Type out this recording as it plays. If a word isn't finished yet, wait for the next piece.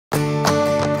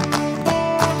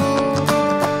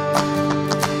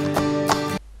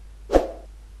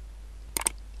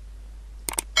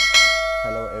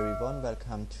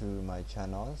to my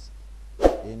channel.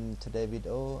 In today's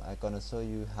video I'm gonna show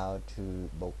you how to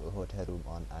book a hotel room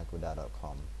on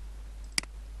agoda.com.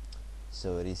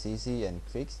 So it is easy and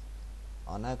quick.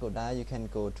 On Agoda you can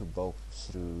go to book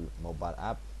through mobile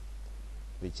app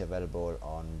which is available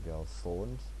on your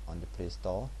phone on the Play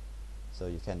Store, so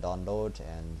you can download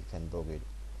and you can book it.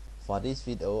 For this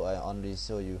video I only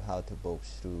show you how to book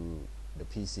through the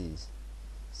PCs.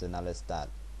 So now let's start.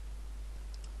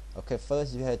 Okay,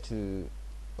 first you have to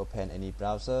open any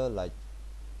browser like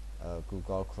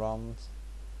Google Chrome,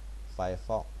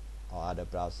 Firefox or other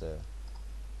browser,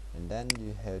 and then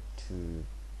you have to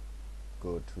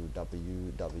go to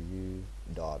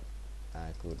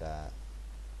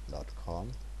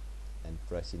www.agoda.com and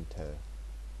press enter.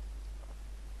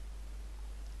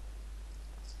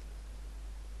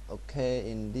 Okay,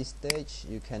 in this stage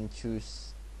you can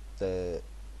choose the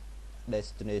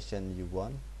destination you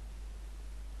want.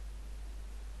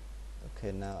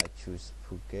 Okay, now I choose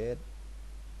Phuket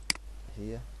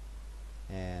here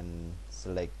and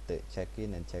select the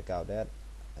check-in and check-out that.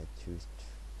 I choose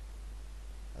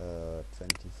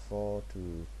 24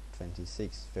 to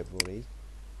 26 February.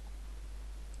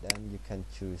 Then you can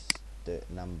choose the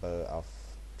number of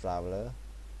traveler,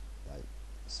 like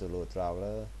solo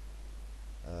traveler,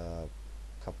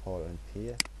 couple and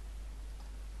pair.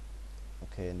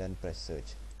 Okay, and then press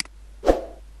search.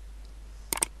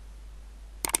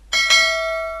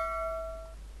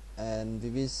 And we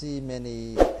will see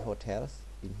many hotels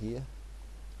in here.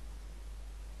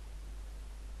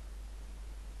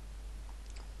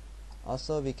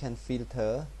 Also we can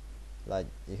filter, like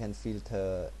you can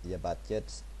filter your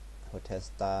budget, hotel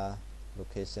star,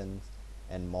 locations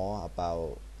and more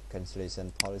about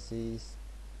cancellation policies,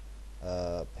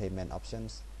 payment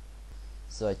options.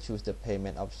 So I choose the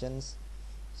payment options,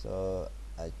 so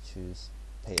I choose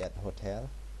pay at hotel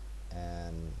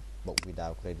and book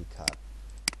without credit card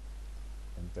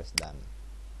and press done.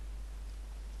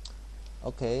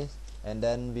 Okay, and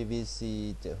then we will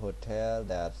see the hotel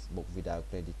that's booked without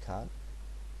credit card.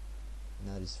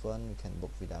 Now this one we can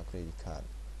book without credit card.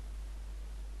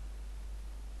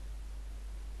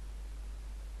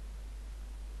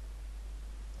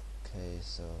 Okay,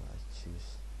 so I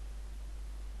choose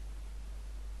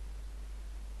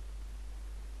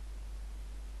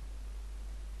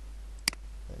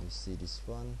let me see this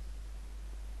one.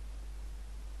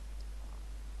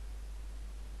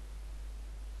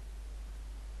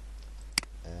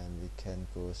 And we can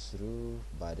go through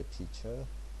by the picture.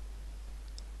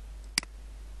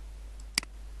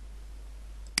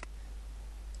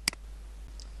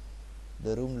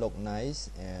 The room look nice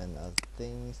and I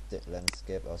think the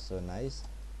landscape also nice,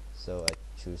 so I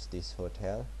choose this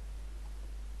hotel.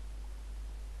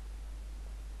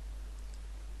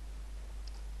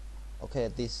 Okay,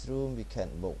 this room we can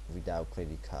book without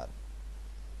credit card,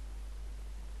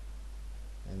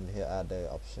 and here are the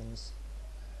options.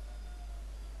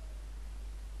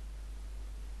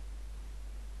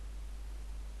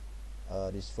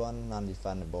 This one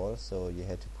non-refundable, so you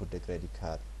have to put the credit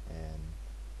card and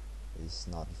it's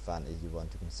not refund if you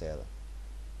want to cancel.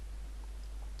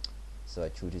 So I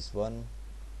choose this one,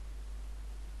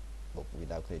 book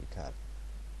without credit card,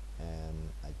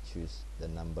 and I choose the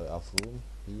number of room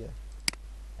here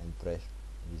and press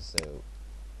reserve.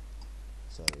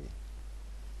 Sorry.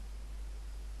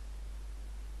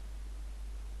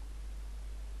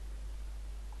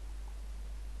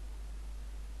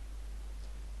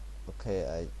 Okay,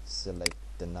 I select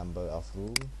the number of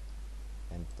room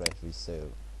and press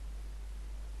reserve.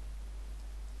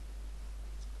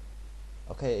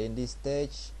 Okay, in this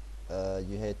stage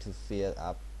you have to fill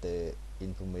up the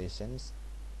informations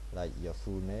like your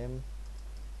full name,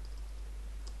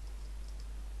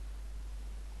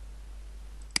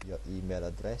 your email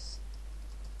address,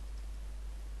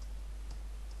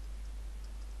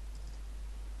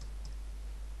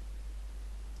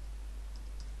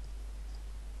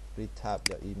 please type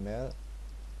your email,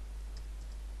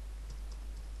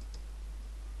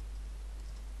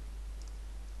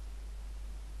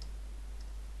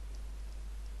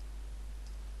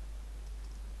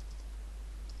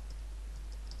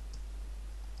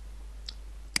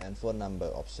 and phone number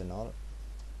optional,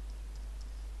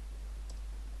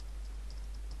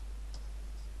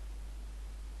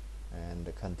 and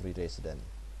the country resident.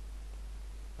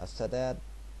 After that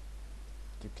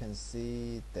you can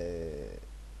see the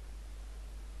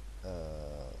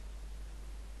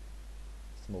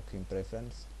smoking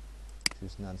preference.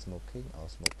 Choose non-smoking or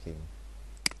smoking,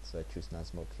 so I choose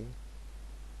non-smoking.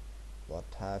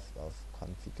 What type of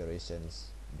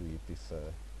configurations do you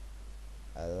prefer?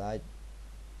 I like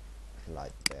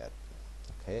that.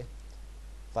 Okay,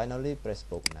 Finally, press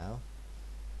book now.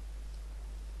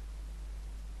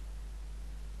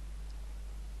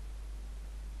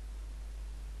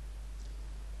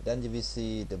 Then you will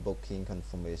see the booking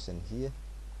confirmation here.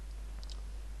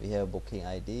 We have booking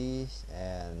ID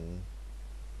and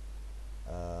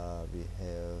we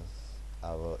have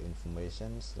our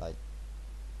informations like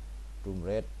room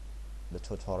rate, the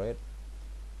total rate,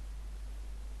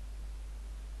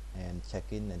 and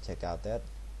check-in and check-out that.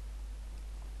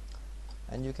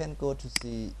 And you can go to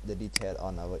see the detail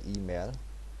on our email.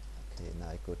 Okay, now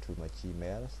I go to my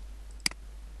Gmail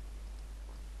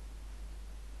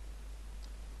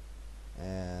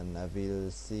and I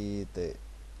will see the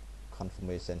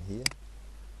confirmation here.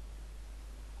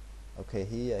 Okay,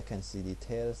 here I can see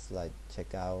details like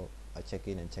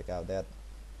check-in and check-out that,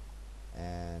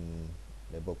 and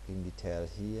the booking detail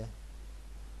here,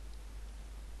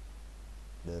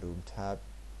 the room type,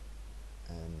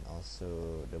 and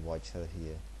also the voucher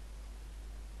here.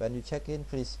 When you check in,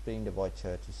 please bring the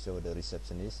voucher to show the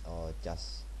receptionist, or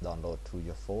just download to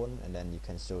your phone and then you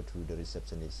can show to the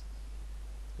receptionist.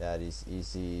 That is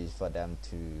easy for them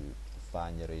to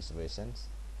find your reservations.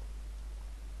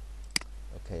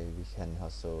 Okay, we can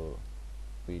also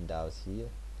print out here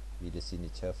with the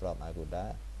signature from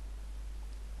Agoda.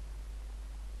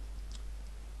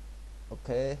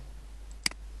 Okay.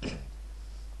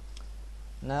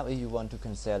 Now if you want to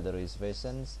cancel the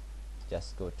reservations,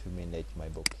 just go to manage my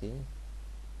booking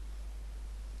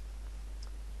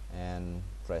and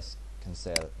press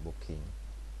cancel booking.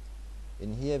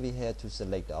 In here we have to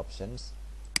select the options.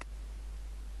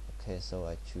 Okay, so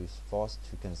I choose force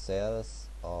to cancel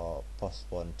or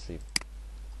postpone trip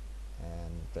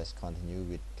and press continue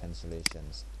with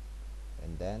cancellations,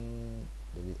 and then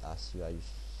they will ask you, are you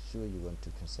sure you want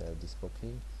to cancel this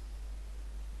booking,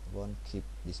 want keep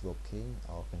this booking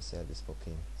or cancel this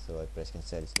booking. So I press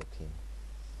cancel this booking.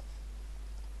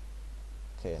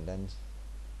 Okay, and then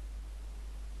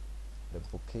the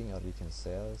booking already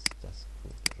cancels, just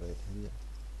put the rate here.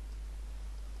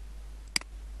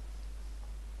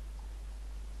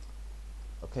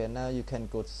 Okay, now you can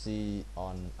go to see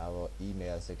on our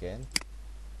emails again.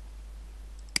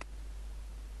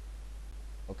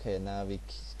 Okay, now we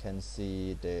can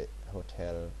see the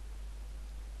hotel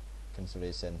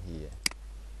cancellation here.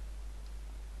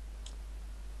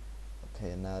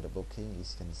 Okay, now the booking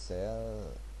is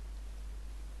cancelled.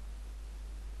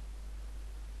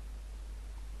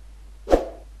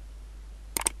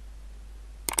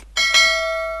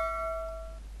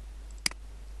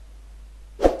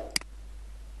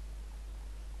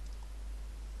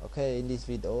 Okay, in this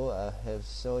video I have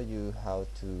shown you how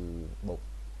to book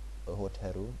a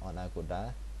hotel room on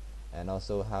Agoda, and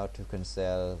also how to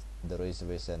cancel the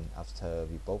reservation after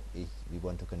we book. If we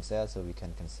want to cancel, so we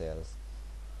can cancel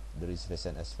the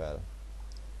reservation as well.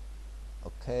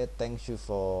 Okay, thank you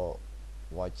for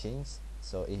watching.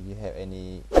 So if you have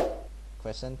any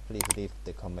question, please leave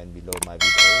the comment below my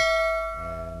video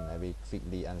and I will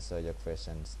quickly answer your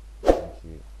questions. Thank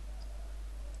you.